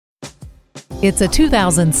It's a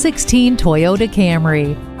 2016 Toyota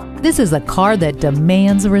Camry. This is a car that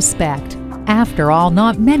demands respect. After all,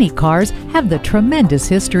 not many cars have the tremendous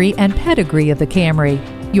history and pedigree of the Camry.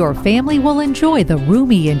 Your family will enjoy the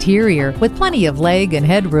roomy interior with plenty of leg and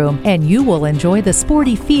headroom, and you will enjoy the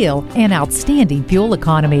sporty feel and outstanding fuel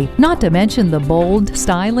economy, not to mention the bold,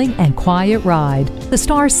 styling, and quiet ride. The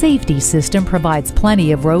Star safety system provides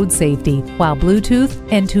plenty of road safety, while Bluetooth,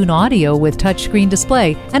 Entune audio with touchscreen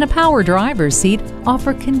display, and a power driver's seat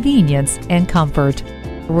offer convenience and comfort.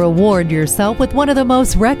 Reward yourself with one of the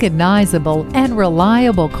most recognizable and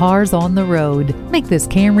reliable cars on the road. Make this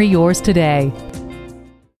Camry yours today.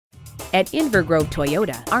 At Inver Grove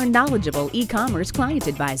Toyota, our knowledgeable e-commerce client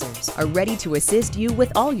advisors are ready to assist you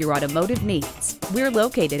with all your automotive needs. We're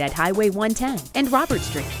located at Highway 110 and Robert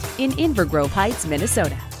Street in Inver Grove Heights,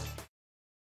 Minnesota.